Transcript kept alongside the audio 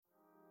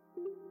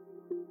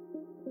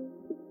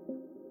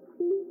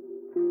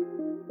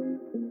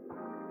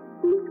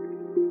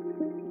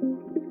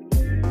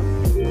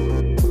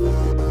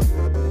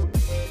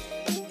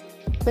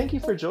Thank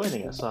you for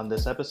joining us on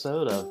this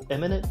episode of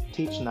Eminent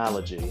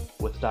Teachnology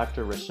with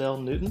Dr. Rochelle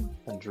Newton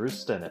and Drew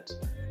Stennett,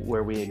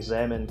 where we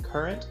examine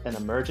current and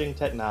emerging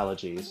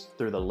technologies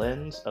through the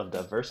lens of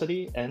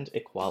diversity and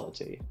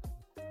equality.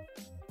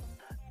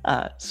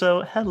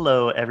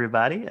 Hello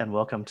everybody, and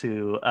welcome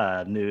to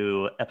a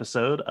new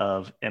episode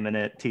of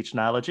Eminent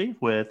Teachnology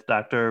with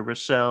Dr.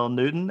 Rochelle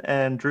Newton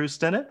and Drew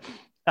Stennett.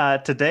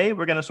 Today,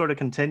 we're going to sort of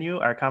continue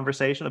our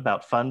conversation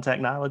about fun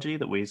technology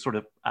that we sort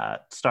of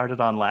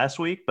started on last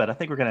week, but I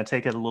think we're going to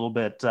take it a little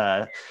bit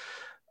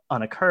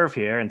on a curve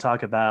here and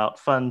talk about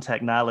fun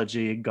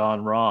technology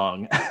gone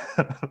wrong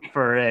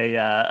for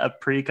a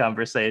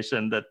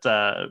pre-conversation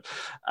that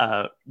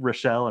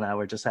Rochelle and I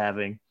were just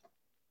having.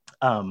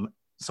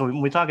 So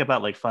when we talk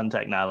about like fun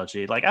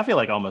technology, like I feel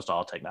like almost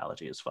all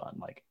technology is fun.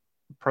 Like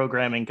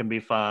programming can be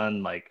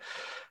fun, like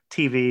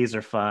TVs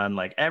are fun,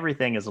 like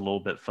everything is a little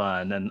bit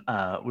fun. And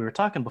we were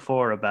talking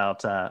before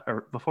about,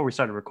 or before we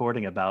started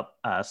recording about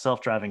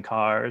self-driving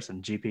cars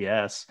and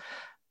GPS.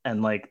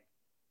 And like,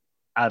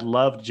 I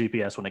loved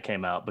GPS when it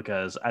came out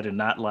because I did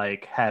not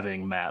like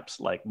having maps.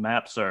 Like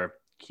maps are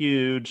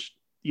huge,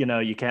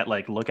 you can't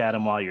like look at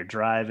them while you're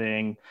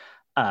driving.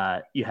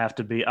 You have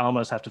to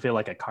almost have to feel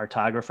like a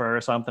cartographer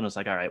or something. It's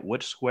like, all right,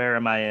 which square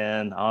am I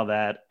in? All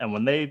that. And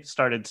when they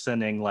started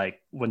sending,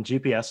 like when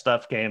GPS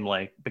stuff became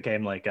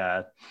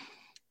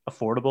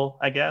affordable,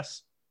 I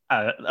guess,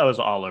 I was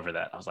all over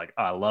that. I was like,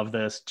 oh, I love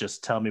this.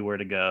 Just tell me where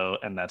to go.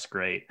 And that's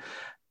great.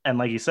 And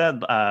like you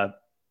said,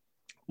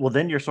 well,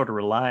 then you're sort of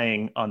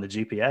relying on the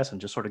GPS and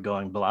just sort of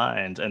going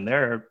blind. And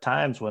there are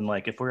times when,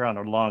 like, if we're on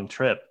a long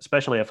trip,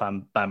 especially if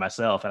I'm by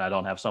myself and I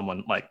don't have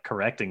someone like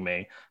correcting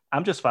me,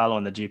 I'm just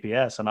following the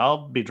GPS and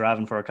I'll be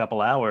driving for a couple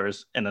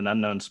hours in an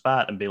unknown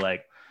spot and be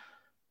like,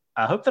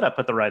 I hope that I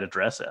put the right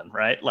address in,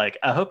 right? Like,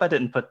 I hope I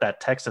didn't put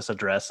that Texas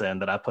address in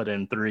that I put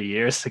in 3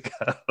 years ago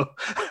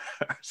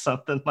or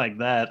something like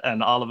that.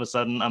 And all of a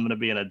sudden I'm going to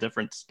be in a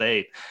different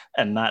state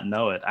and not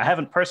know it. I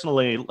haven't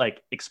personally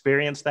like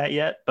experienced that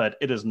yet, but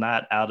it is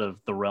not out of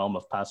the realm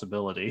of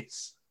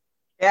possibilities.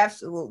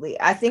 Absolutely.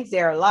 I think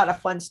there are a lot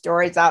of fun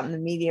stories out in the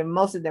media.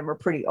 Most of them are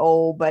pretty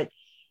old, but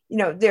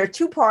there are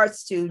two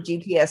parts to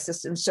GPS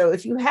systems. So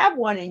if you have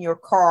one in your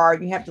car,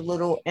 you have the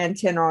little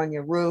antenna on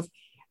your roof.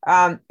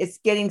 It's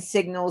getting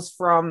signals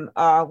from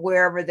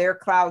wherever their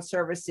cloud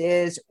service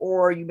is,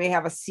 or you may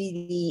have a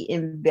CD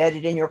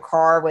embedded in your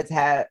car with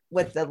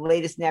the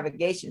latest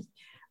navigation.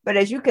 But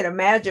as you can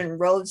imagine,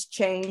 roads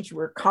change.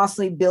 We're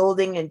constantly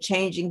building and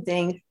changing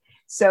things.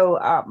 So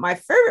my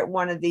favorite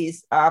one of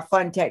these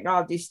fun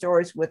technology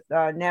stories with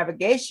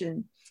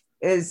navigation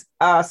is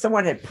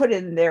someone had put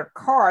in their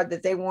car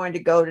that they wanted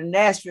to go to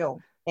Nashville.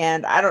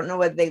 And I don't know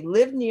whether they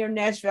lived near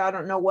Nashville. I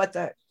don't know what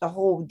the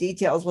whole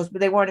details was, but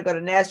they wanted to go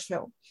to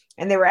Nashville.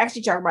 And they were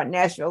actually talking about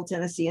Nashville,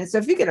 Tennessee. And so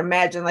if you can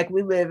imagine, like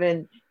we live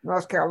in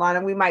North Carolina,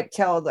 we might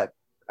tell the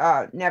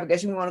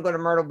navigation, we want to go to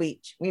Myrtle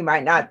Beach. We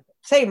might not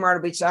say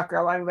Myrtle Beach, South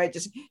Carolina. We might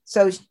just,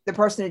 so the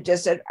person had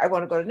just said, I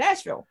want to go to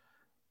Nashville.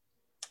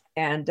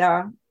 And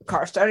the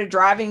car started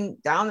driving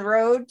down the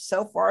road.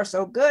 So far,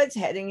 so good. It's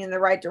heading in the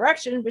right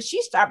direction. But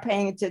she stopped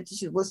paying attention.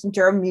 She listened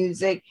to her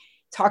music,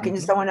 talking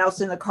to someone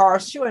else in the car.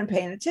 She wasn't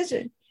paying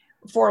attention.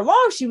 For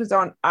long, she was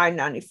on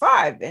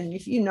I-95. And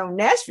if you know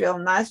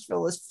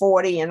Nashville is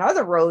 40 and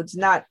other roads,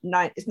 not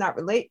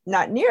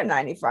near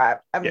 95.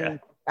 I mean, yeah.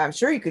 I'm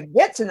sure you could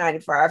get to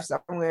 95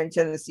 somewhere in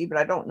Tennessee, but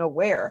I don't know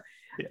where.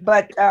 Yeah.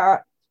 But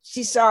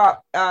she saw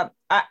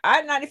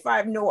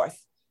I-95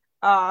 north.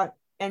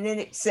 And then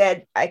it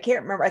said, I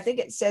can't remember. I think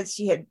it said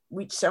she had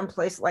reached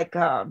someplace like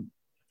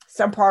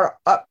some part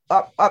of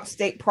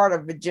upstate part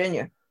of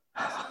Virginia.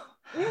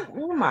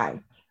 Oh my,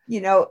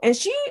 and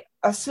she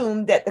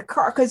assumed that the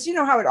car, because you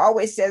know how it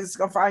always says it's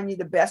going to find you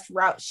the best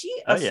route. She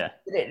assumed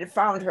that it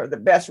found her the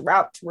best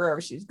route to wherever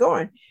she's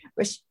going.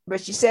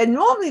 But she said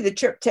normally the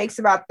trip takes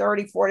about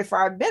 30,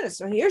 45 minutes.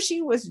 So here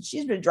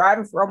she's been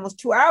driving for almost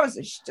 2 hours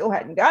and she still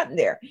hadn't gotten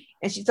there.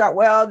 And she thought,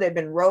 well, there've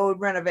been road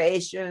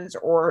renovations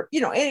or,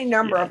 any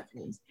number of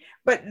things.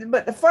 But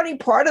the funny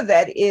part of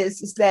that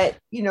is that,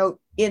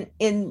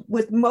 in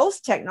with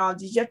most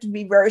technologies, you have to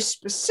be very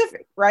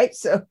specific, right?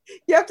 So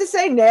you have to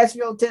say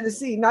Nashville,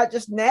 Tennessee, not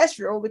just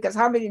Nashville, because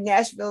how many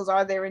Nashvilles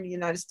are there in the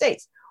United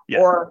States?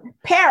 Yeah. Or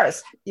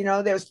Paris,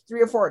 there's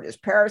 3 or 4. There's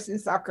Paris in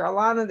South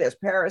Carolina. There's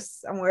Paris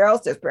somewhere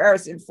else. There's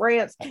Paris in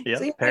France. Yeah,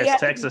 so Paris,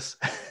 Texas.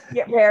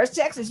 Paris,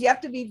 Texas. You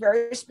have to be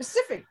very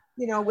specific,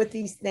 with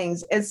these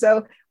things. And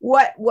so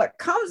what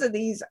comes of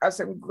these are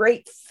some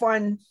great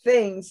fun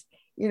things,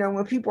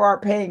 when people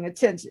aren't paying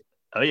attention.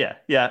 Oh yeah.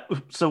 Yeah.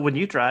 So when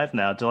you drive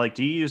now, do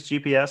you use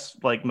GPS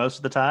like most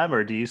of the time,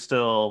 or do you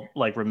still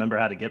like remember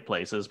how to get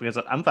places? Because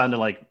I'm finding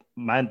like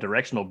my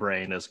directional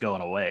brain is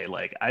going away.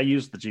 Like I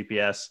use the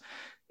GPS,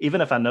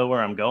 even if I know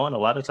where I'm going, a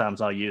lot of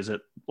times I'll use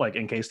it like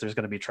in case there's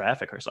going to be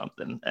traffic or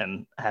something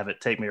and have it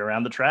take me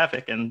around the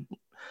traffic. And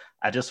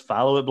I just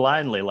follow it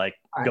blindly, like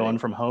going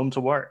from home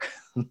to work.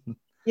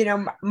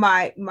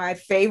 My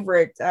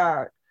favorite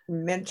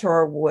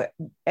mentor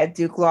at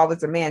Duke Law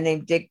was a man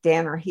named Dick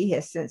Danner. He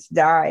has since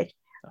died.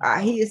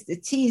 He used to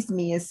tease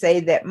me and say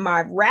that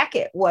my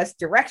racket was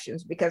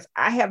directions because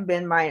I have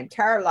been my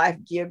entire life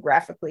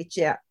geographically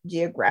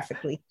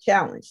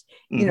challenged.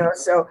 You know,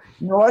 so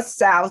north,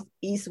 south,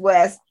 east,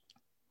 west,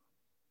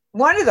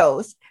 one of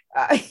those.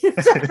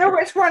 So I know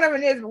which one of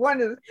them is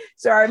one of those.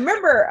 So I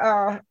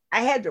remember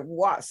I had to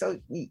walk. So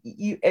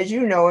you, as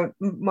you know,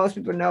 most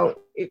people know,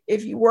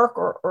 if you work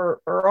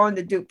or on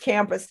the Duke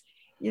campus,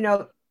 you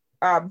know,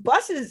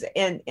 buses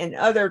and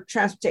other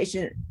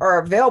transportation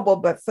are available,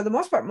 but for the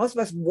most part, most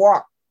of us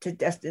walk to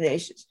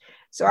destinations.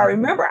 So I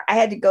remember I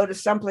had to go to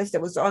someplace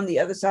that was on the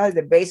other side of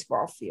the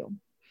baseball field.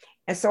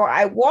 And so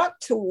I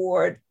walked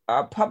toward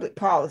public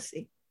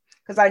policy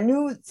because I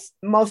knew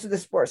most of the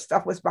sports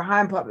stuff was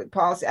behind public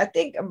policy. I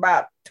think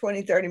about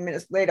 20, 30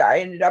 minutes later, I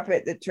ended up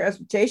at the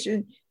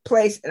transportation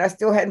place and I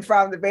still hadn't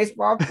found the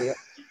baseball field.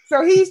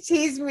 So he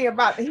teased me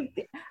about,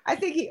 I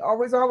think he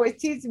always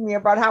teased me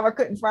about how I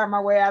couldn't find my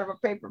way out of a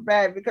paper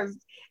bag, because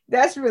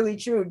that's really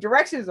true.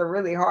 Directions are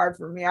really hard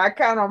for me. I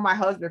count on my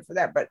husband for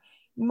that. But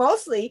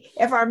mostly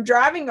if I'm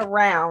driving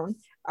around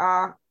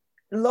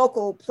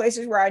local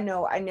places where I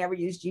know, I never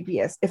use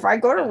GPS. If I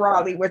go to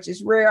Raleigh, which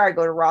is rare, I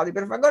go to Raleigh.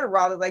 But if I go to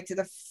Raleigh, like to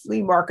the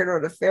flea market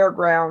or the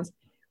fairgrounds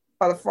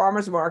or the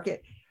farmer's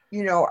market,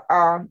 you know,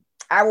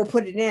 I will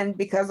put it in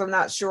because I'm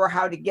not sure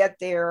how to get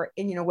there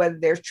and, you know, whether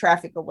there's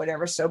traffic or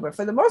whatever. So, but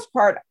for the most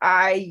part,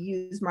 I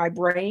use my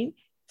brain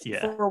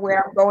for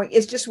where I'm going.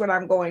 It's just when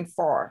I'm going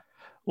far.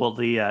 Well,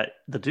 the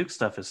Duke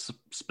stuff is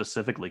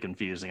specifically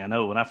confusing. I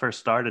know when I first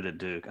started at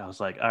Duke, I was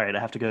like, all right, I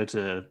have to go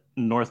to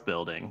North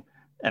Building,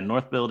 and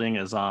North Building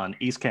is on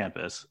East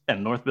Campus,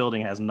 and North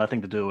Building has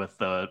nothing to do with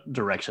the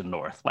direction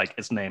north. Like,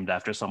 it's named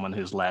after someone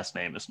whose last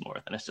name is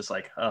North. And it's just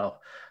like, oh,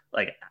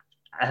 like,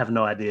 I have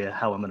no idea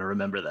how I'm going to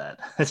remember that.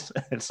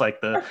 It's like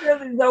the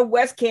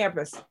West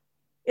Campus.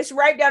 It's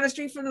right down the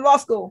street from the law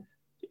school.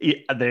 Yeah,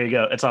 there you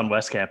go. It's on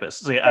West Campus.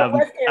 See,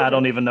 I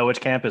don't even know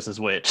which campus is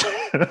which.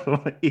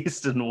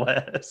 East and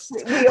West.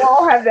 We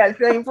all have that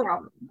same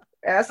problem.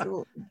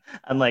 Absolutely.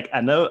 I'm like, I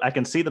know I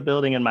can see the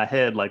building in my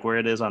head, like where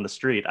it is on the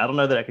street. I don't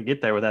know that I could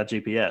get there without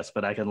GPS,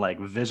 but I can like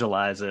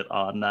visualize it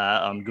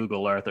on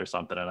Google Earth or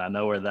something, and I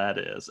know where that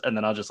is. And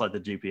then I'll just let the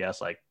GPS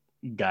like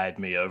guide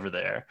me over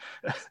there.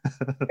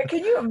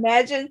 Can you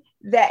imagine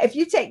that if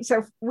you take,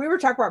 so we were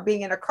talking about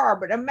being in a car,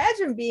 but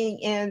imagine being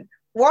in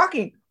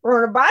walking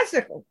or on a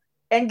bicycle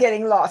and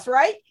getting lost,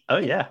 right? Oh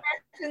yeah.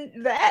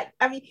 That,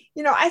 I mean,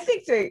 you know, I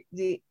think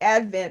the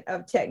advent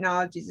of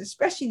technologies,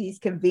 especially these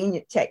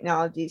convenient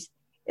technologies,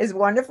 is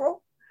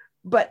wonderful,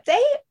 but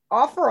they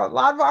offer a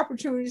lot of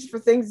opportunities for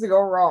things to go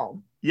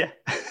wrong. Yeah.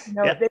 You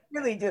know, they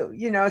really do,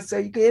 you know, so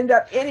you could end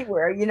up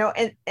anywhere, you know,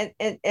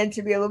 and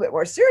to be a little bit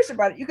more serious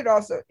about it, you could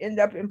also end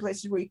up in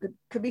places where you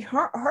could be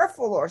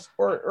hurtful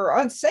or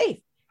unsafe,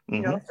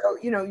 you know, so,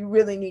 you know, you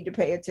really need to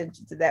pay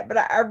attention to that. But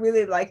I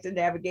really like the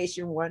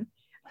navigation one.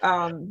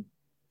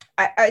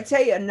 I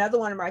tell you, another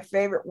one of my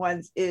favorite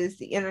ones is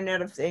the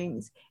Internet of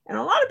Things. And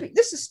a lot of people,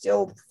 this is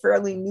still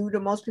fairly new to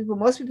most people.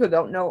 Most people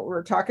don't know what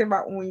we're talking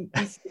about when we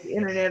say the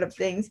Internet of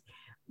Things.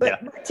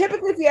 But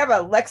typically, if you have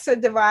an Alexa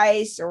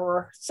device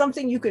or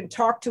something you can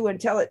talk to and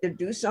tell it to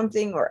do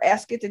something or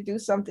ask it to do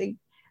something,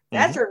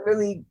 that's a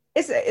really,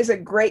 it's a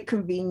great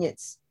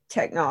convenience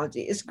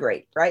technology. It's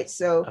great, right?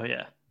 So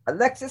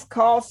Alexis,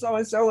 call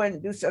so-and-so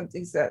and do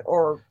something,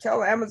 or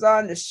tell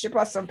Amazon to ship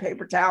us some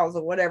paper towels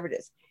or whatever it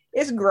is.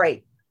 It's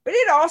great. But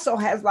it also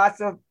has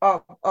lots of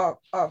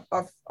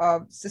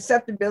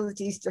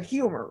susceptibilities to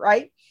humor,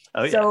 right?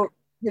 Oh, yeah. So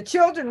the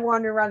children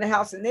wander around the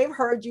house and they've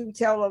heard you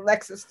tell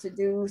Alexis to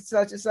do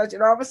such and such,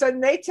 and all of a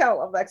sudden they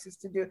tell Alexis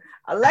to do,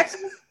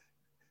 Alexis,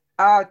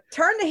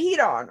 turn the heat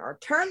on or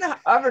turn the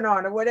oven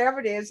on or whatever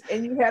it is,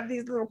 and you have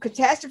these little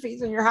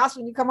catastrophes in your house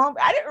when you come home.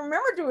 I didn't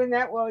remember doing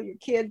that. Well, your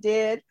kid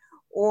did,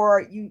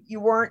 or you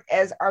weren't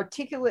as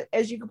articulate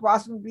as you could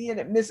possibly be, and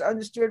it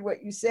misunderstood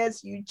what you said.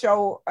 So you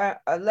told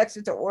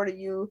Alexa to order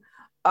you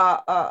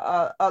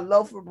a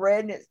loaf of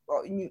bread,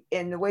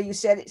 and the way you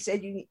said it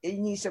said you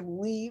need some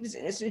leaves,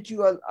 and it sent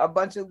you a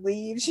bunch of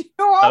leaves. You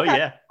know, all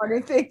kinds of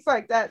funny things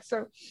like that.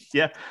 So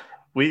yeah.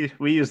 We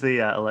use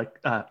the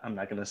I'm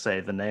not going to say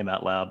the name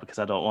out loud because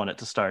I don't want it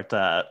to start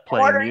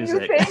playing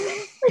music.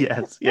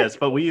 yes,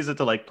 but we use it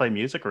to like play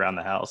music around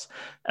the house,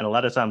 and a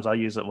lot of times I'll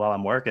use it while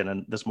I'm working.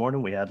 And this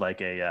morning we had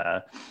like we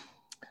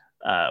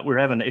were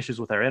having issues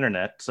with our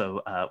internet,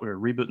 so we were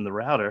rebooting the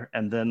router,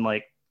 and then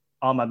like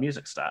all my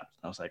music stopped.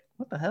 I was like,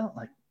 what the hell?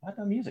 Like, why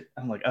no music?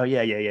 I'm like, oh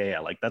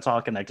yeah. Like that's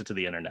all connected to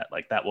the internet.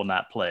 Like that will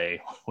not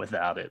play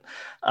without it.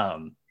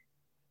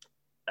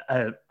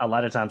 A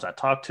lot of times I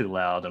talk too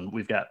loud, and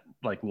we've got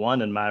like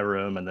one in my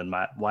room, and then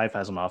my wife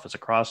has an office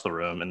across the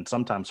room, and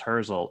sometimes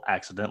hers will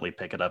accidentally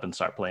pick it up and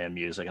start playing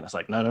music, and it's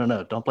like,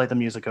 no, don't play the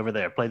music over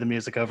there, play the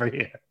music over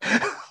here.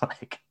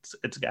 Like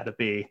it's got to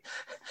be,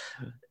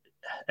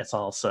 it's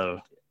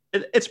also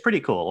it's pretty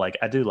cool. Like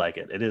I do like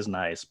it is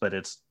nice, but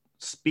it's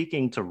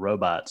speaking to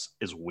robots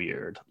is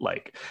weird.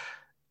 Like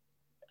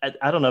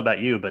I don't know about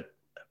you, but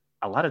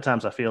a lot of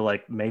times I feel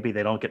like maybe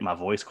they don't get my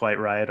voice quite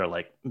right, or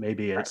like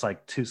maybe it's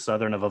like too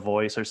Southern of a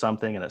voice or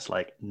something. And it's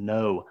like,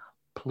 no,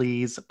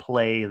 please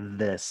play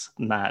this,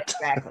 not.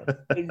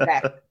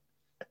 Exactly.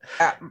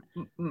 uh,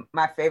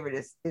 my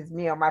favorite is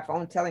me on my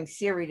phone telling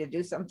Siri to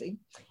do something,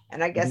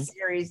 and I guess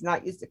Siri is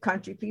not used to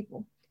country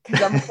people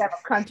because I must have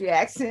a country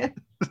accent,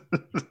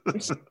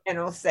 and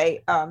it'll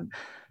say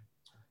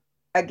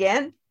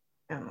again.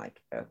 And I'm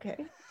like,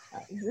 okay,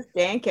 is this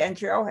Dan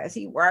Cantrell? Has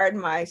he wired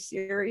my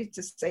Siri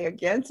to say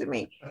again to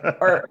me,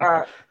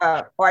 or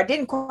I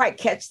didn't quite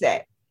catch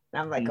that?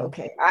 And I'm like,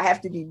 okay, I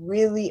have to be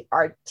really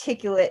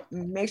articulate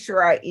and make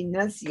sure I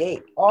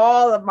enunciate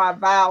all of my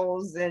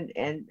vowels and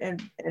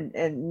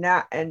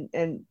not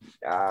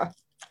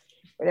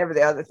whatever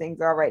the other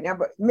things are right now,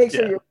 but make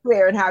sure you're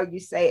clear in how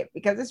you say it,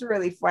 because it's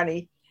really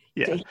funny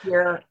to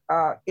hear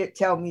it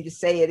tell me to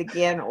say it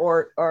again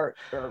or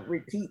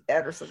repeat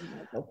that or something.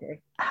 Like,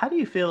 okay. How do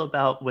you feel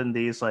about when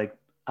these like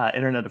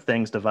Internet of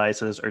Things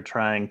devices are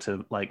trying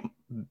to like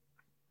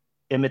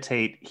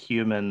imitate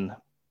human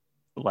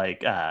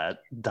like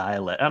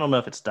dialect? I don't know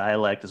if it's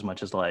dialect as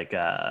much as like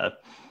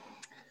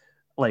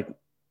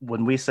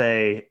when we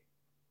say,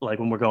 like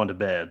when we're going to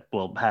bed,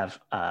 we'll have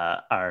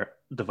our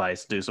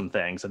device do some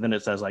things, and then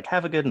it says like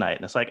have a good night,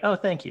 and it's like, oh,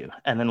 thank you.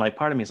 And then like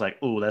part of me is like,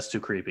 oh, that's too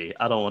creepy.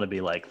 I don't want to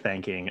be like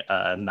thanking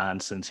a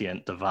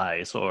non-sentient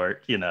device, or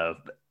you know,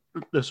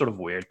 those sort of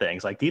weird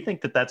things. Like, do you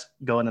think that that's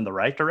going in the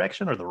right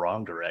direction or the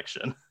wrong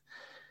direction?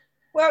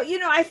 Well, you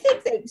know, I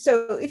think that,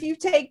 so if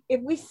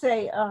we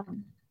say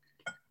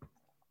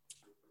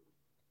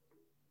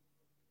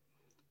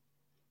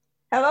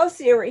hello,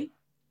 Siri.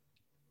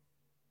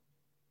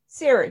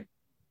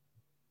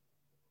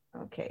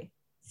 Okay.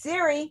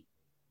 Siri.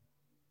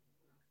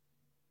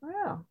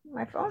 Well,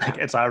 my phone. Like,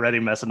 it's already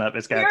messing up.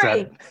 It's got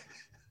Siri.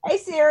 Hey,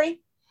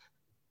 Siri.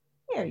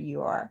 Here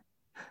you are.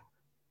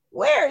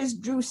 Where is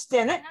Drew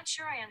Stennett? I'm not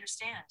sure I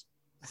understand.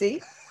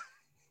 See?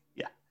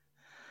 Yeah.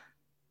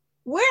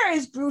 Where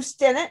is Drew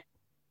Stennett?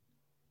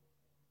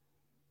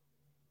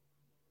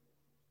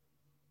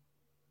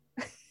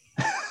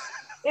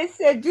 It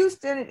said Drew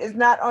Stennett is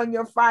not on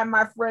your Find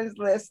My Friends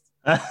list.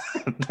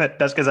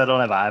 That's because I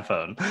don't have an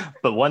iPhone,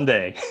 but one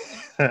day.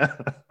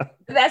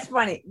 That's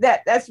funny.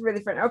 That's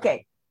really funny.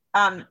 Okay.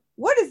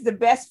 What is the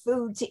best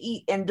food to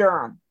eat in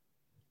Durham?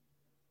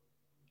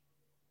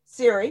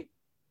 Siri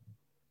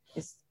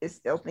is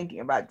still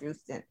thinking about Drew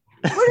Stennett.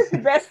 What is the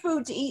best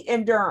food to eat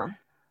in Durham?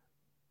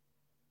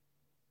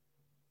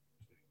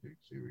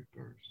 Siri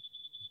first.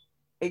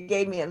 It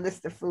gave me a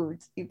list of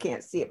foods. You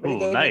can't see it, but it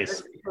gave nice. me a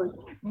list of foods.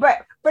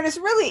 But it's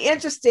really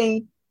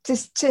interesting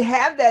to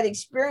have that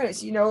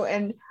experience, you know,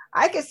 and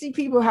I can see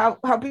people how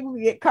people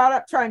get caught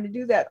up trying to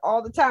do that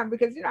all the time,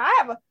 because you know I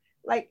have a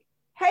like,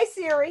 hey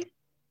Siri,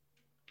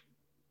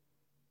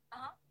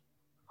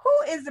 who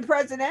is the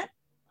president?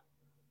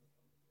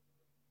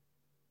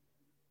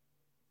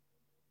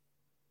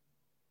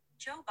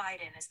 Joe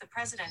Biden is the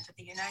president of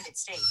the United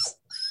States.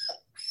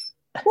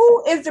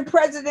 Who is the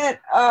president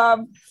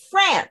of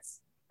France?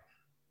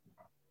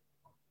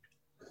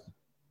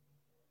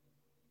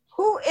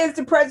 Who is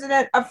the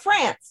president of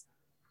France?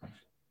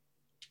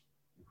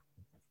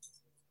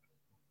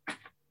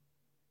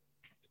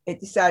 It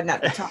decided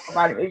not to talk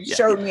about him. It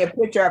showed me a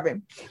picture of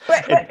him.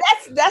 But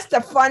that's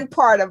the fun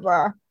part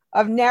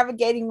of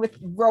navigating with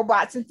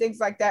robots and things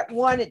like that.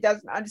 One, it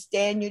doesn't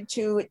understand you.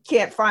 Two, it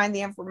can't find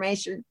the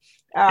information.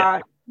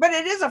 But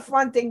it is a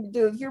fun thing to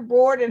do. If you're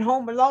bored and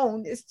home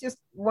alone, it's just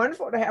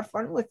wonderful to have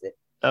fun with it.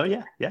 Oh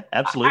yeah,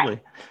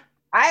 absolutely.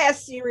 I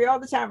ask Siri all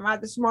the time, am I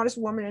the smartest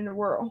woman in the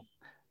world?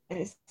 And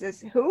it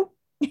says, who?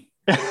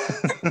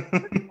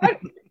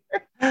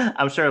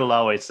 I'm sure it'll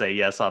always say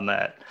yes on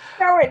that.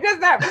 No, it does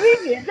not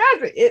believe me. It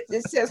doesn't.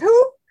 It says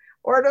who?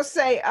 Or it'll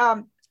say,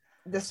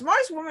 the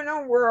smartest woman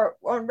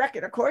on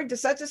record, according to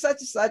such and such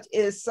and such,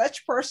 is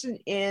such person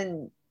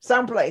in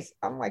someplace.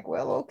 I'm like,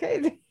 well,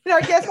 okay,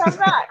 I guess I'm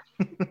not.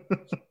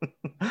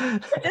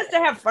 Just to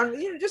have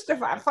fun, you know, just to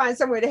find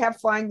somewhere to have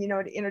fun, you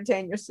know, to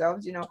entertain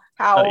yourselves, you know,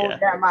 how old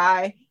am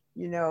I?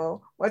 You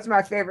know, what's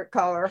my favorite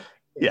color?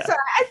 Yeah. So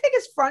I think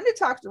it's fun to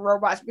talk to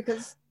robots because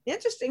it's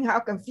interesting how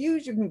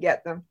confused you can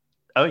get them.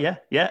 Oh yeah.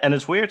 And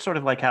it's weird sort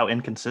of like how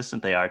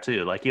inconsistent they are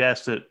too. Like you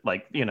asked it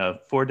like, you know,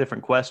 4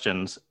 different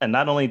questions, and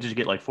not only did you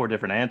get like 4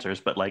 different answers,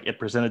 but like it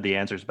presented the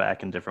answers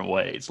back in different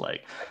ways.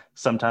 Like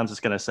sometimes it's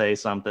going to say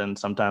something,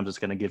 sometimes it's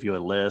going to give you a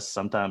list,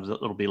 sometimes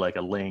it'll be like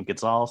a link.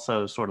 It's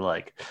also sort of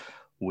like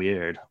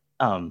weird.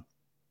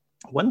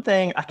 One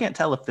thing, I can't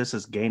tell if this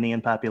is gaining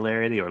in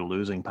popularity or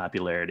losing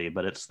popularity,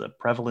 but it's the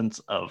prevalence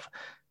of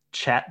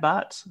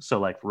chatbots. So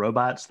like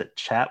robots that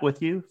chat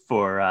with you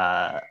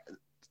for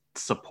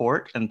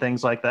support and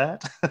things like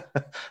that.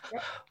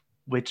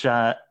 Which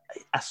I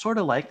sort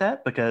of like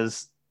that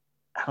because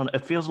I don't know,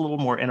 it feels a little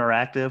more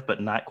interactive,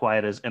 but not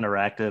quite as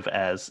interactive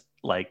as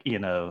like, you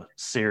know,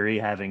 Siri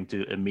having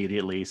to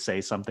immediately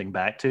say something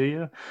back to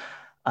you.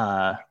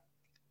 And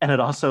it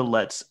also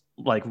lets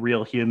like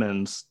real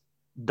humans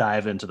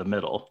dive into the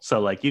middle. So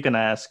like you can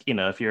ask, you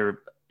know, if you're,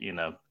 you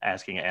know,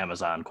 asking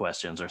Amazon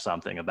questions or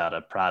something about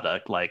a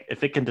product, like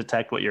if it can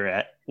detect what you're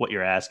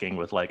asking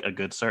with like a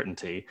good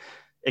certainty,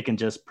 it can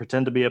just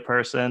pretend to be a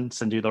person,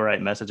 send you the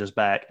right messages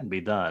back, and be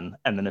done.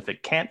 And then if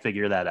it can't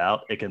figure that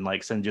out, it can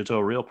like send you to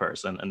a real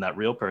person, and that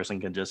real person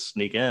can just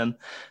sneak in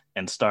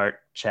and start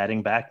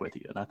chatting back with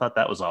you. And I thought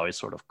that was always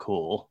sort of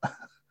cool.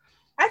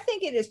 I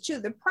think it is too.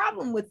 The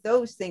problem with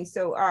those things,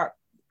 so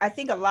I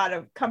think a lot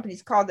of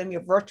companies call them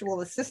your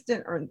virtual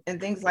assistant and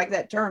things like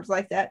that, terms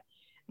like that.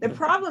 The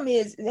problem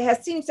is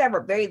it seems to have a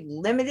very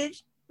limited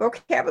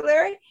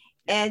vocabulary.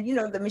 And you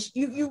know,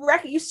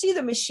 you see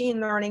the machine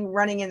learning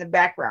running in the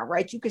background,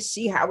 right? You can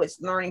see how it's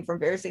learning from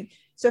various things.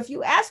 So if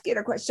you ask it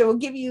a question, so it'll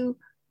give you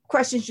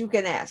questions you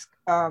can ask.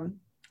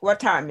 What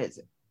time is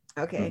it?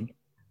 Okay. Mm-hmm.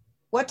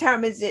 What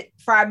time is it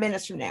 5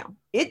 minutes from now?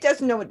 It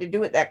doesn't know what to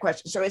do with that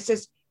question. So it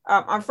says,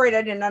 I'm afraid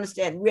I didn't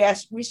understand.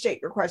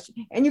 Restate your question.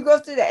 And you go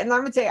through that. And I'm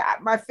going to tell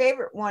you, my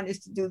favorite one is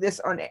to do this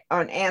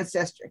on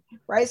Ancestry,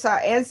 right? So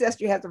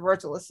Ancestry has a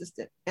virtual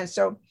assistant. And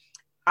so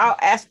I'll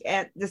ask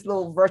this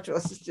little virtual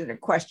assistant a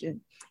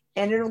question,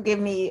 and it'll give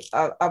me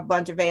a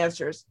bunch of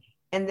answers.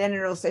 And then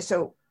it'll say,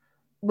 so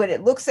when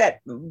it looks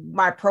at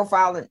my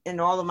profile and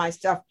all of my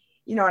stuff,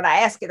 you know, and I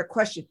ask it a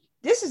question,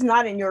 this is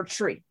not in your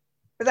tree,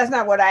 but that's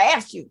not what I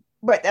asked you,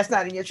 but that's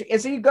not in your tree.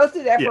 And so you go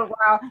through that for a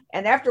while.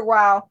 And after a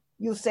while,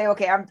 you'll say,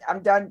 okay,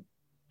 I'm done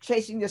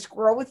chasing the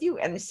squirrel with you,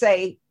 and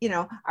say, you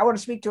know, I want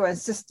to speak to an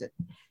assistant.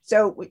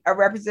 So a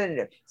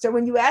representative. So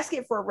when you ask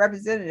it for a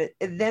representative,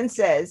 it then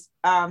says,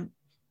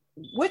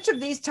 which of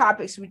these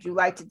topics would you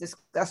like to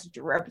discuss with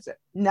your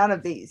representative? None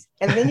of these.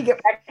 And then you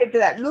get back into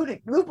that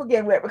loop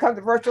again where it becomes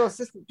a virtual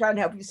assistant trying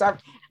to help you solve.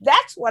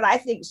 That's what I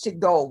think should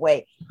go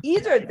away.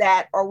 Either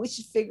that, or we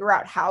should figure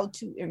out how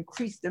to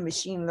increase the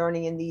machine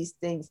learning in these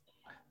things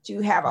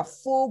to have a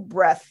full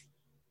breadth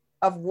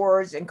of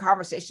words and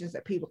conversations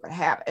that people could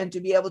have, and to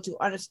be able to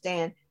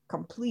understand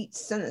complete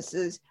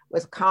sentences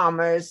with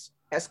commas,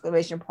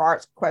 exclamation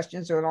parts,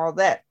 questions, and all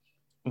that.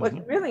 Mm-hmm.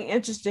 What's really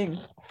interesting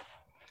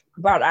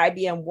about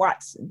IBM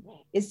Watson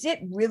is it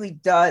really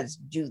does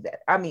do that.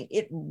 I mean,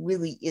 it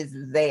really is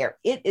there.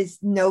 It is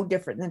no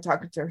different than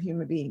talking to a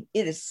human being.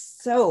 It is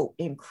so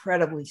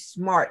incredibly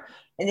smart,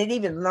 and it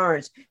even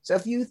learns. So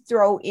if you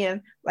throw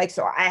in, like,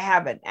 so I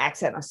have an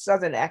accent, a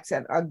Southern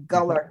accent, a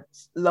Gullah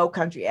low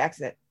country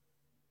accent.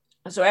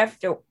 So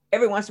after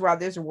every once in a while,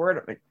 there's a word,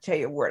 I'm going to tell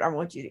you a word. I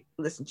want you to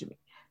listen to me.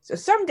 So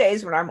some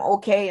days when I'm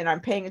okay and I'm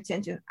paying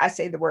attention, I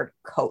say the word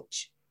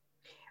coach.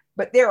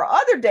 But there are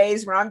other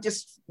days when I'm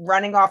just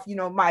running off, you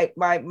know, my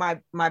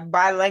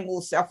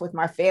bilingual self with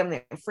my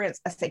family and friends.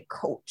 I say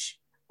coach.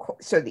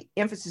 So the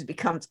emphasis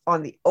becomes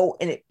on the O,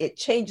 and it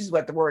changes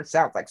what the word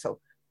sounds like. So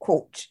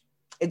coach.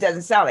 It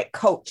doesn't sound like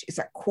coach. It's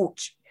a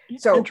coach.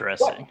 So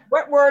interesting.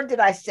 What word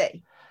did I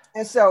say?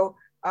 And so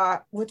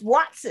with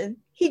Watson,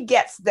 he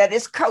gets that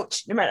it's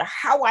coach, no matter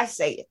how I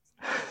say it.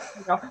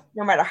 You know,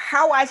 no matter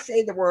how I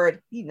say the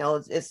word, he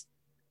knows it's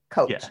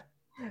coach.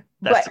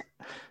 Yeah,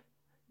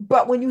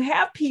 but when you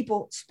have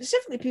people,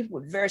 specifically people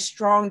with very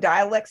strong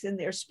dialects in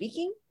their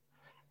speaking,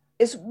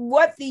 is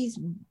what these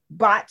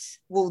bots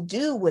will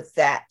do with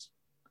that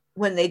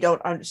when they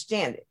don't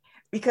understand it.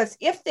 Because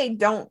if they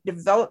don't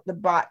develop the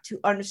bot to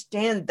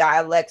understand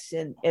dialects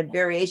and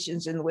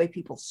variations in the way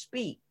people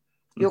speak,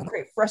 you'll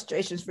create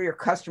frustrations for your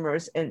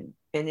customers, and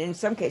in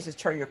some cases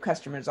turn your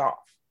customers off.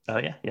 Oh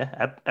yeah,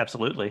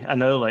 absolutely. I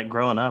know, like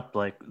growing up,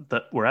 like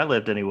where I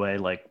lived anyway,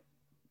 like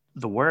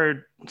the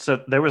word,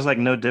 so there was like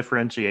no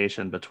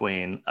differentiation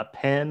between a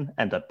pen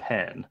and a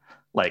pen.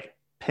 Like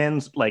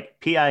pens, like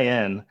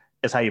PIN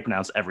is how you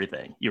pronounce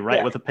everything. You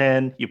write with a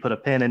pen, you put a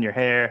pin in your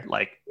hair,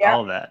 like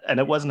all of that. And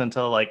it wasn't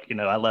until like, you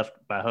know, I left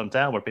my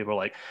hometown where people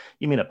were like,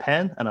 you mean a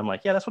pen? And I'm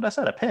like, yeah, that's what I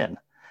said, a pen.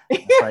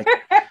 It's like,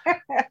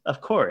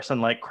 of course.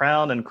 And like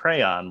crown and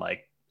crayon,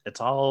 like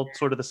it's all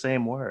sort of the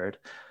same word.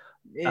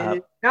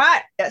 It's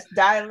not, that's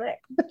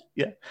dialect.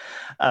 Yeah.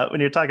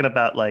 When you're talking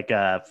about like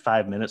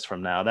 5 minutes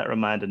from now, that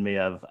reminded me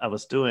of, I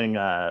was writing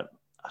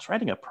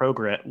a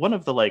program. One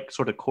of the like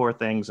sort of core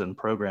things in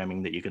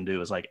programming that you can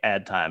do is like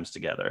add times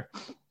together.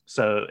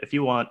 So if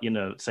you want, you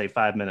know, say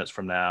 5 minutes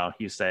from now,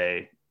 you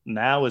say,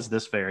 now is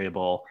this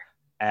variable,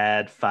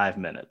 add 5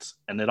 minutes.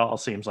 And it all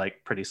seems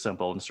like pretty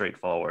simple and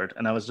straightforward.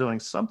 And I was doing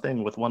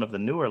something with one of the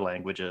newer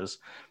languages,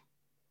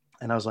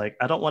 and I was like,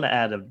 I don't want to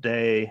add a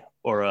day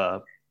or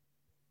a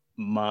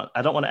month.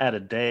 I don't want to add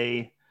a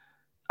day.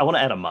 I want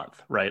to add a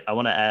month, right? I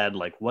want to add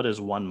like, what is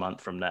 1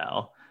 month from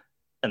now?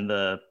 And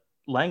the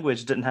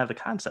language didn't have the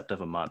concept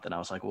of a month. And I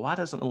was like, why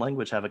doesn't the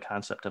language have a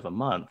concept of a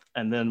month?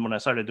 And then when I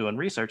started doing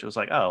research, it was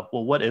like, oh,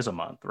 well, what is a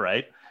month,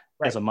 right?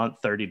 Is a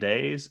month 30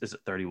 days? Is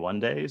it 31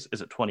 days?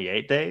 Is it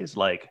 28 days?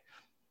 Like,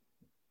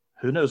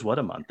 who knows what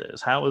a month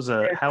is? How is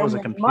a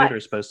computer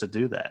supposed to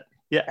do that?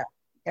 Yeah.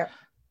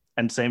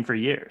 And same for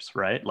years,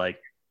 right?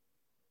 Like,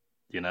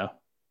 you know,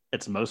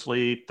 it's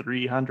mostly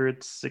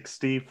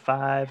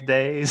 365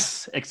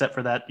 days, except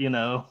for that, you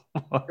know.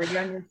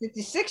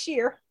 356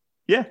 year.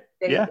 Yeah.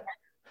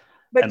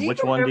 But and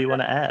which one do you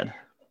want to add?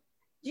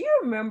 Do you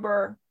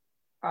remember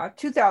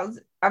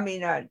 2000,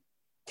 the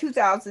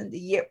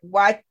year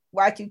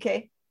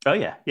Y2K? Oh,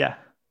 yeah.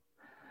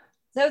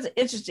 That was an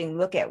interesting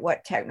look at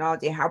what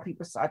technology, how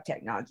people saw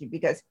technology,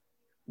 because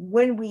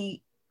when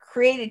we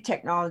created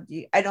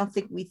technology, I don't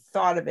think we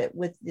thought of it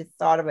with the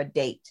thought of a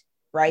date,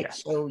 right? Yeah.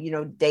 So,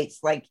 dates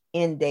like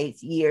end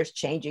dates, years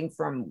changing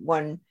from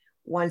one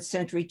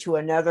century to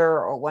another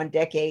or one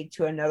decade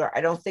to another.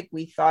 I don't think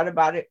we thought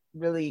about it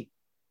really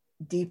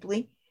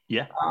deeply.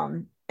 Yeah.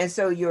 And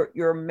so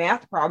your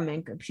math problem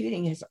in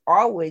computing has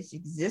always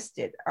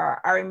existed.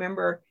 I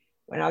remember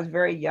when I was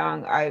very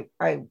young, I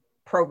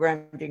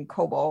programmed in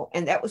COBOL,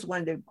 and that was one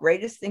of the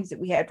greatest things that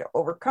we had to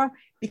overcome,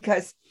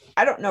 because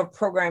I don't know if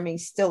programming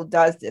still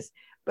does this,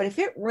 but if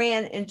it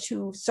ran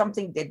into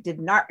something that did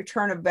not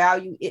return a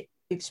value it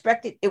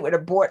expected, it would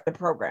abort the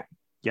program.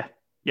 Yeah.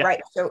 Yeah.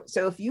 Right.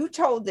 So if you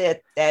told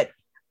it that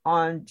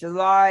on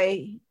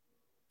July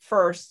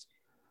 1st,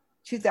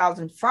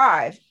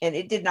 2005, and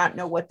it did not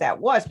know what that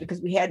was, because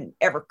we hadn't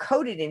ever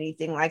coded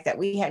anything like that.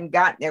 We hadn't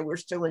gotten there. We're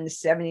still in the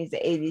 70s, the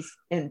 80s,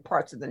 and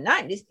parts of the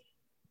 90s.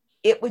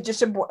 It would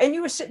just abort. And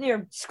you were sitting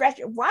there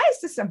scratching, why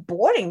is this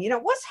aborting?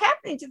 What's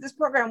happening to this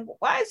program?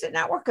 Why is it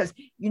not working? Because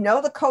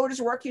the code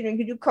is working. You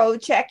can do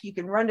code check. You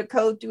can run the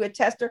code through a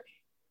tester.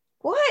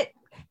 What?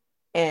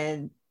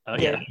 And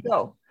there you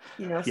go.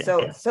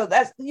 So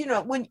that's,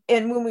 when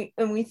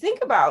we think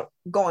about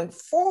going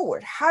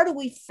forward, how do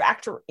we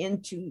factor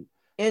in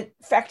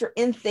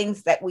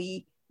things that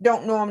we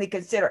don't normally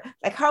consider?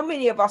 Like, how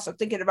many of us are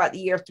thinking about the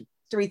year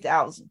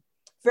 3000?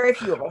 Very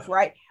few of us,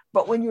 right?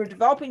 But when you're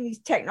developing these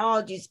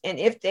technologies, and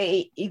if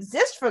they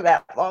exist for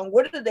that long,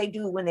 what do they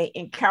do when they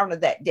encounter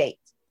that date?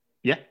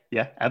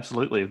 Yeah,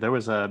 absolutely. There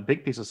was a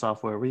big piece of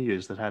software we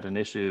used that had an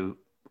issue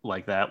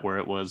like that, where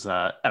it was,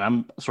 and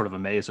I'm sort of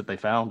amazed that they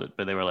found it,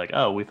 but they were like,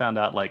 oh, we found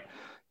out, like,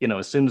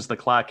 as soon as the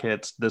clock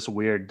hits this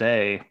weird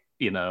day,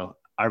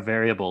 our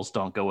variables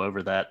don't go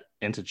over that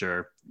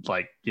integer,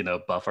 like,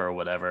 buffer or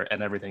whatever,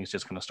 and everything's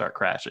just going to start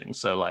crashing.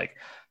 So, like,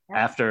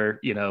 after,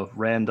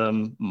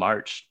 random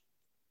March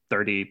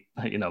 30th,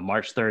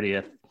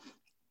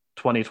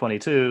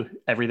 2022,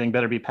 everything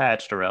better be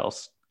patched, or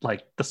else,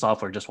 like, the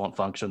software just won't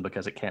function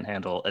because it can't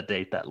handle a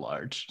date that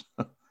large.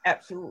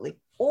 Absolutely.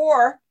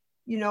 Or,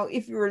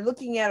 if you were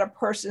looking at a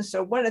person,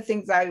 so one of the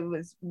things I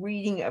was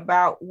reading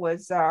about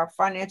was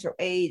financial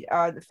aid,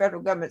 the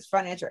federal government's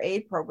financial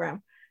aid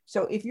program.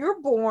 So if you're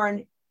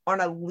born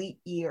on a leap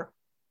year,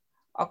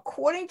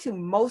 according to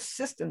most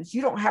systems,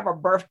 you don't have a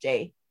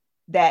birthday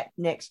that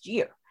next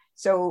year.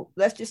 So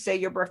let's just say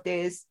your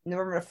birthday is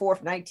November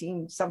 4th,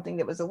 19 something,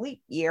 that was a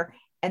leap year.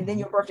 And then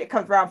your birthday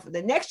comes around for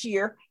the next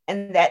year,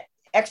 and that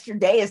extra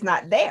day is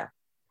not there.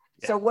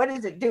 Yeah. So what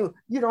does it do?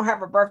 You don't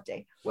have a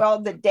birthday. Well,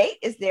 the date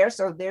is there.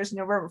 So there's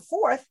November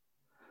 4th,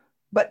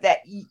 but that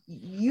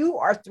you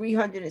are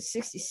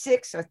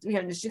 366 or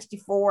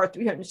 364 or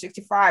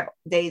 365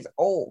 days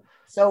old.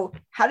 So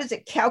how does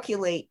it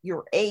calculate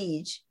your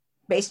age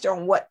based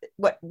on what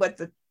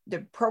the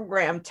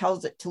program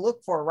tells it to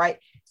look for, right?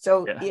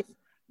 So if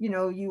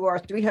you are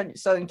 300,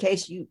 so in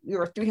case you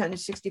are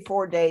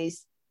 364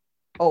 days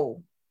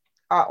old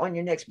on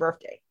your next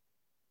birthday,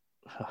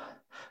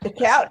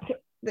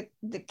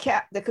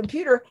 the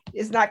computer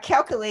is not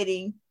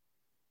calculating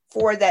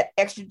for that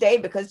extra day,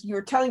 because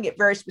you're telling it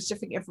very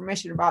specific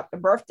information about the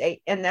birthday,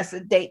 and that's a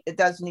date that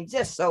doesn't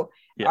exist. So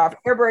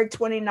February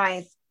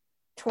 29th,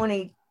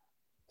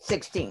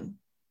 2016.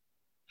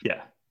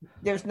 Yeah.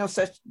 There's no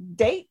such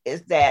date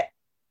as that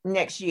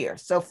next year.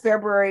 So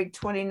February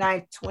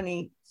 29th,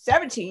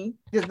 2017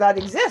 does not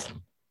exist.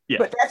 Yeah.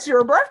 But that's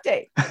your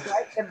birthday.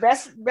 Right?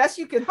 The best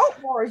you can hope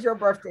for is your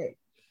birthday.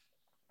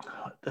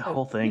 The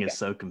whole thing is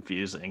so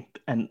confusing.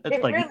 And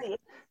it really is.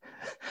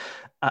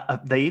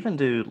 They even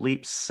do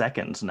leap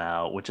seconds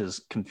now, which has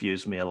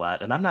confused me a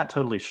lot. And I'm not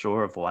totally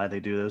sure of why they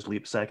do those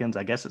leap seconds.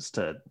 I guess it's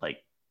to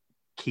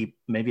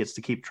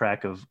keep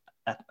track of,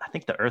 I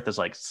think the Earth is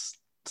like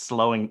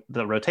slowing,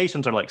 the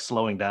rotations are like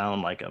slowing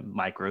down like a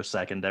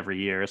microsecond every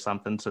year or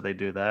something. So they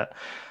do that.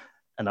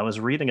 And I was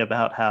reading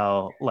about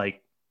how,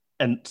 like,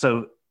 and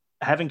so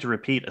having to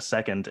repeat a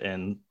second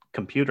in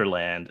computer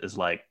land is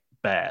like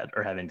bad,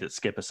 or having to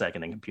skip a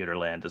second in computer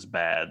land is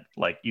bad.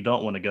 Like, you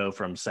don't want to go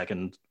from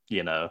second,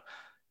 you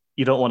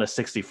don't want a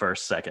 61st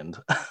second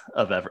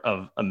of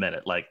a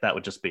minute. Like, that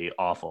would just be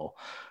awful.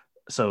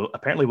 So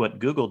apparently what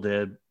Google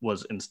did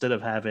was, instead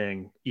of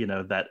having,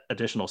 that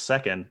additional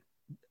second,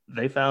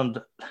 they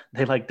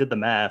did the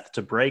math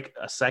to break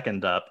a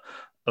second up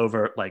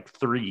over like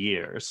 3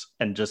 years,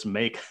 and just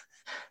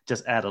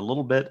add a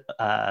little bit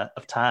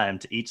of time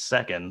to each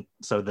second,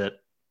 so that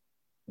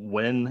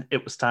when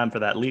it was time for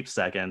that leap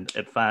second,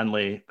 it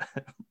finally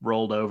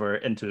rolled over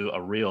into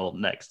a real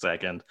next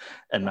second,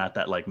 and not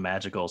that like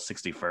magical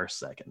 61st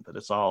second. But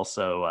it's all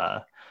so,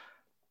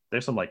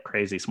 there's some like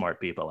crazy smart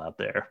people out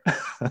there.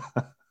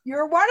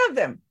 You're one of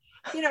them.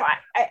 And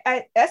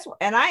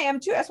I am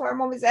too. That's why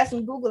I'm always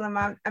asking Google.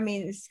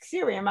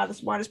 Siri, am I the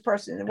smartest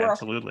person in the world?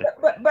 Absolutely.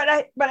 But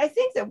I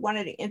think that one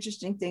of the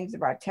interesting things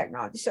about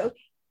technology,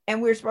 and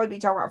we're supposed to be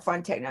talking about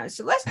fun technology.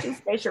 So let's do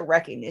facial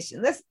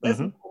recognition. Let's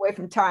move away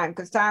from time,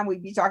 because time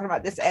we'd be talking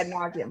about this ad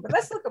nauseum. But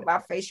let's look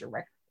about facial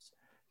recognition.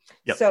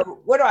 Yep.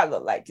 So what do I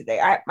look like today?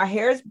 My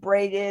hair is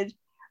braided.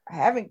 I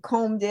haven't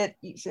combed it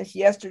since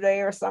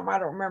yesterday or something. I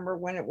don't remember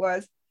when it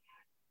was.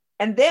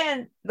 And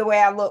then the way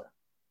I look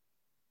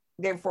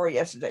day before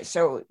yesterday.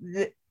 So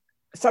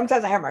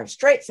sometimes I have my hair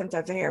straight,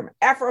 sometimes I have my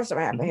afro,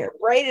 sometimes I have my hair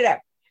braided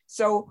up.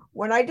 So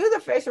when I do the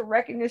facial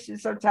recognition,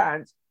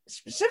 sometimes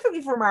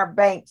specifically for my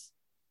banks,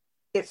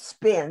 it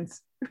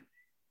spins.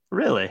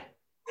 Really?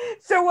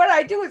 So what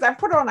I do is I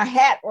put on a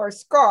hat or a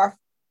scarf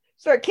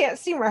so I can't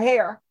see my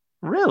hair.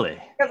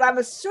 Really? Because I'm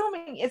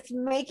assuming it's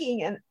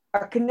making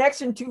a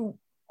connection to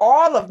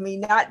all of me,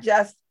 not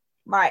just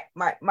my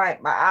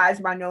eyes,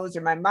 my nose,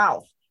 and my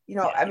mouth. You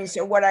know, I mean,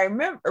 so what I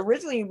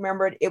originally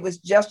remembered, it was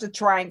just a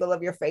triangle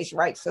of your face,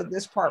 right? So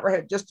this part right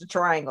here, just a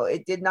triangle.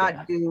 It did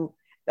not do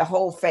the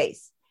whole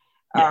face.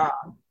 Yeah.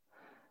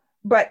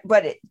 But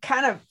it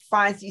kind of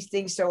finds these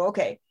things. So,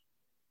 okay,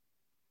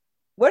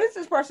 what does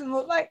this person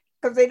look like?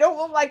 Because they don't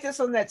look like this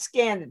on that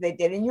scan that they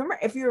did. And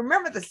if you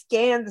remember the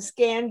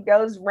scan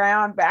goes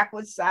round,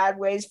 backwards,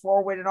 sideways,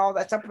 forward, and all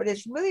that stuff. But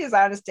it's really, as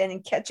I understand,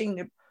 in catching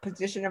the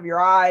position of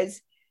your eyes,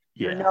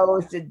 your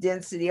nose, the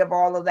density of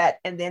all of that,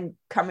 and then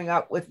coming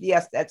up with,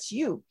 yes, that's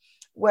you.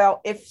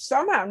 Well, if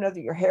somehow or another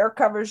your hair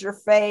covers your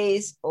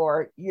face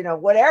or, you know,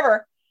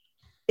 whatever,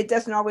 it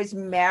doesn't always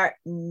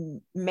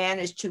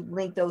manage to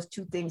link those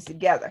two things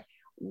together.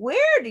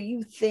 Where do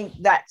you think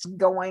that's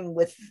going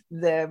with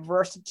the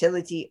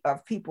versatility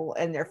of people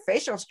and their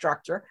facial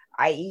structure,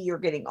 i.e. you're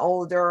getting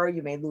older,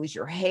 you may lose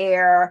your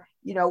hair,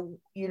 you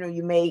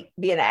may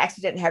be in an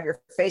accident and have your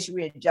face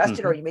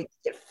readjusted, or you may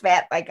get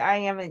fat like I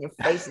am and your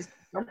face is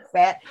so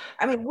fat.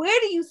 I mean, where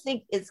do you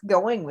think it's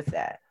going with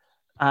that?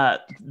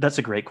 That's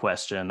a great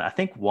question. I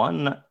think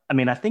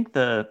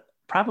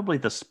probably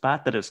the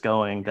spot that it's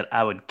going that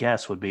I would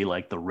guess would be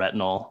like the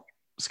retinal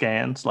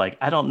scans. Like,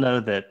 I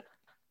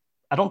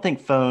don't think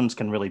phones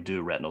can really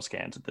do retinal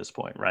scans at this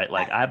point, right?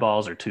 Like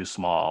eyeballs are too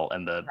small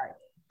and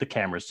the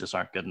cameras just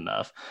aren't good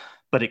enough,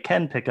 but it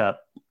can pick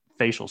up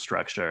facial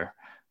structure,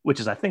 which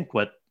is, I think,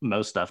 what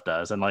most stuff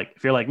does. And like,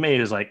 if you're like me,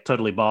 who's like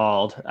totally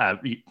bald, I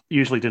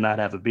usually do not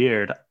have a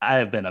beard. I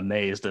have been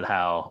amazed at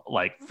how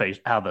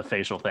the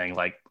facial thing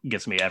like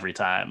gets me every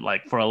time.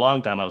 Like, for a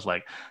long time, I was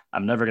like,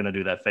 I'm never going to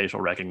do that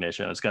facial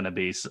recognition. It's going to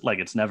be like,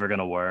 it's never going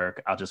to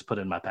work. I'll just put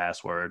in my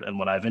password. And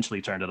when I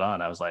eventually turned it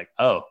on, I was like,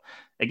 oh,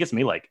 it gets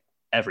me like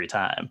every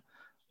time.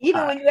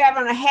 Even when you have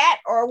on a hat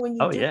or when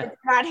you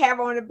not have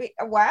on a big,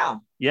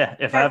 wow. Yeah.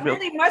 If I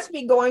really must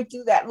be going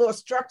through that little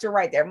structure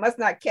right there. It must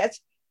not catch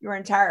your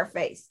entire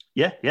face.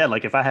 Yeah.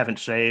 Like if I haven't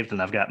shaved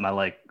and I've got my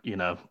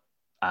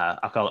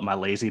I'll call it my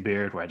lazy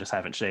beard, where I just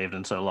haven't shaved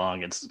in so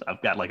long.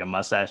 I've got like a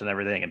mustache and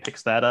everything, and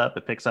picks that up.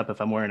 It picks up if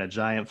I'm wearing a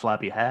giant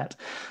floppy hat.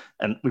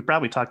 And we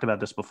probably talked about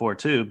this before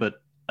too, but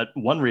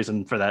one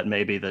reason for that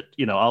may be that,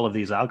 all of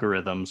these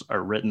algorithms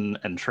are written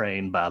and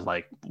trained by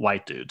like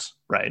white dudes,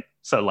 right?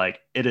 So like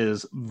it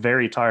is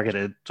very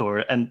targeted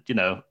toward, and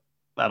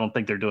I don't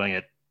think they're doing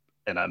it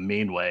in a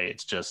mean way.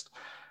 It's just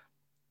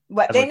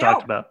what they know.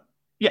 Talked about.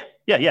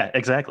 Yeah,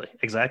 exactly.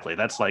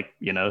 That's like,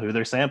 who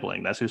they're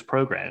sampling. That's who's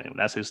programming them.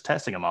 That's who's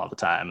testing them all the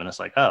time. And it's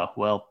like, oh,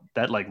 well,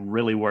 that like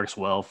really works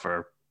well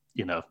for,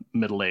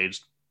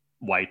 middle-aged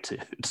white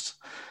dudes.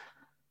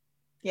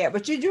 Yeah,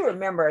 but you do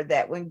remember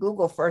that when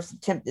Google first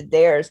attempted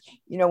theirs,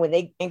 when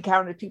they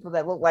encountered people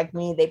that look like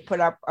me, they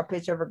put up a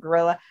picture of a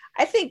gorilla.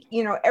 I think,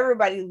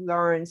 everybody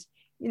learns,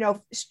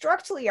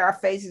 structurally, our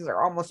faces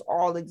are almost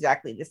all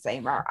exactly the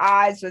same. Our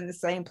eyes are in the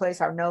same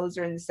place, our nose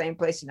are in the same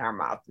place, and our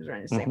mouths are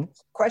in the same place.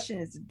 The question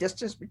is the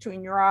distance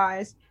between your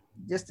eyes,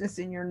 distance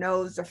in your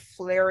nose, the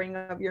flaring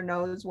of your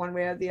nose one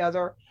way or the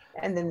other,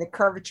 and then the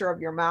curvature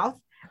of your mouth.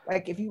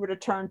 Like if you were to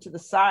turn to the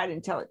side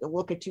and tell it to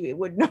look at you, it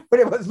wouldn't know what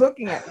it was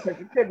looking at because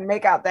you couldn't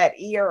make out that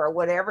ear or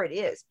whatever it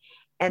is.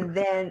 And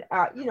then,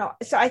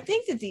 so I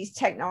think that these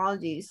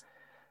technologies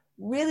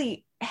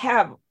really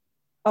have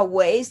a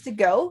ways to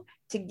go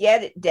to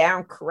get it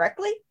down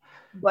correctly.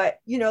 But,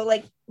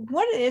 like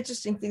one of the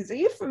interesting things, are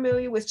you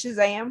familiar with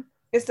Shazam?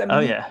 It's a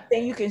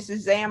thing you can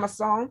Shazam a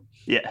song.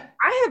 Yeah.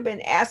 I have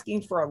been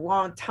asking for a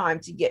long time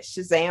to get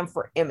Shazam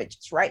for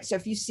images, right? So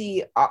if you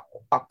see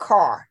a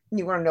car, and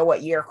you want to know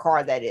what year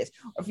car that is,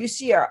 or if you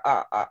see a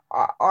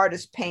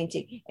artist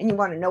painting and you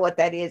want to know what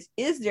that is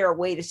there a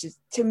way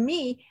to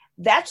me,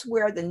 that's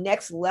where the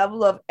next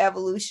level of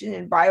evolution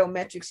in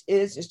biometrics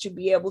is to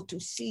be able to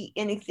see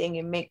anything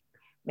and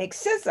make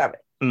sense of it.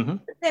 Mm-hmm.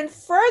 But then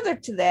further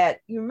to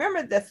that, you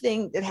remember the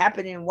thing that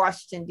happened in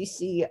Washington,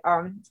 D.C.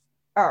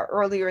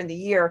 Earlier in the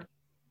year.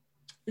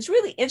 It's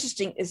really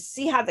interesting to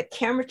see how the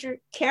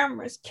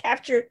cameras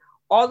captured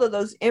all of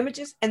those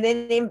images, and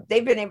then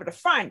they've been able to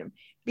find them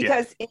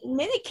because in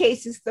many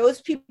cases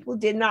those people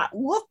did not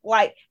look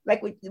like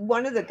with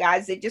one of the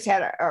guys. They just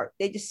had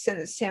they just sent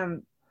us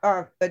him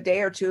a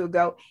day or two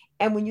ago,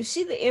 and when you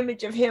see the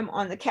image of him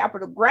on the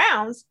Capitol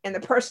grounds and the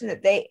person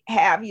that they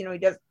have, he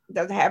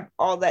doesn't have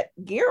all that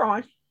gear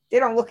on, they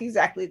don't look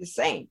exactly the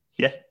same.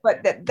 Yeah,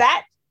 but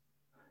that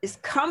is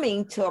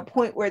coming to a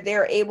point where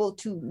they're able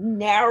to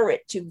narrow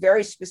it to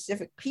very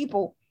specific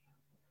people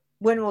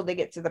when will they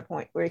get to the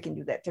point where they can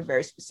do that to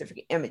very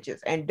specific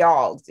images and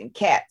dogs and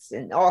cats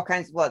and all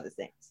kinds of other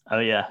things? Oh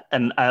yeah,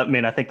 and I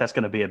mean, I think that's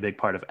going to be a big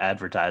part of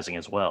advertising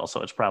as well.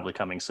 So it's probably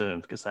coming soon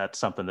because that's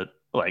something that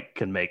like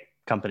can make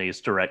companies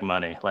direct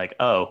money. Like,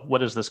 oh,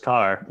 what is this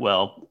car?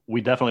 Well,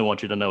 we definitely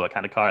want you to know what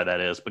kind of car that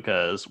is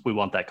because we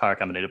want that car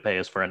company to pay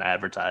us for an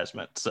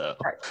advertisement. So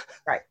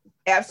right,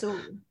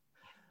 absolutely.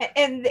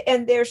 And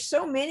there's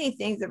so many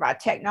things about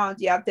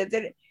technology out there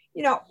that,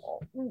 you know,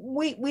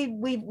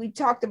 we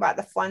talked about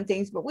the fun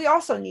things, but we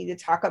also need to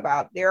talk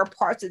about there are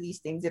parts of these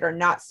things that are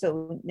not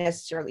so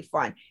necessarily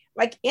fun.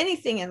 Like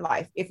anything in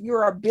life, if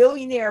you're a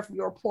billionaire, if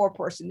you're a poor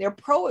person, there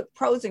are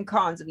pros and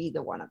cons of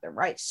either one of them,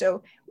 right?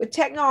 So with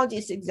technology,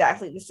 it's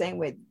exactly the same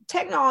way.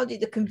 Technology,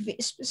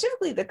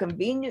 specifically the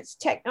convenience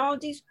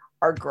technologies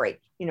are great.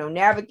 You know,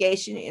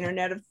 navigation,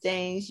 Internet of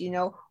Things, you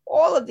know,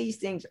 all of these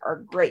things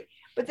are great,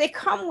 but they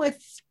come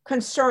with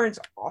concerns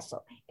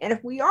also. And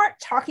if we aren't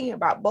talking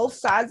about both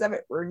sides of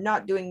it, we're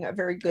not doing a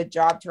very good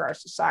job to our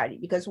society,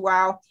 because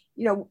while,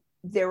 you know,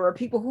 there are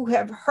people who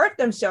have hurt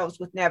themselves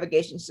with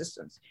navigation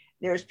systems,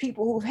 there's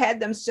people who've had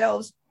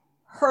themselves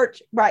hurt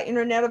by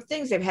Internet of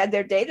Things. They've had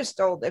their data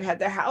stolen. They've had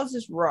their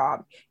houses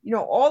robbed. You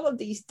know, all of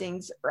these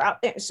things are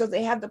out there. So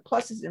they have the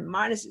pluses and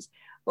minuses.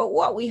 But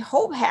what we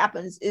hope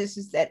happens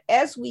is that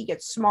as we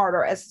get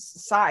smarter as a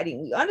society,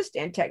 and we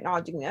understand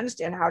technology, we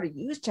understand how to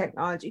use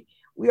technology,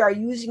 we are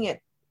using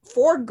it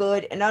for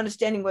good and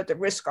understanding what the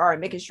risks are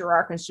and making sure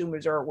our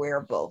consumers are aware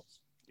of both.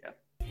 Yeah.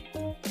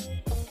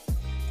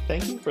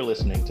 Thank you for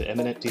listening to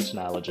Eminent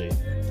Teachnology.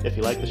 If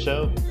you like the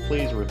show,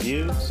 please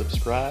review,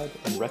 subscribe,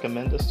 and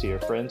recommend us to your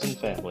friends and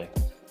family.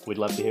 We'd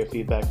love to hear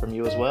feedback from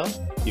you as well.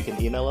 You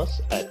can email us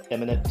at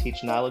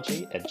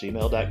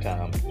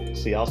eminentteachnology@gmail.com.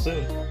 See y'all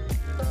soon.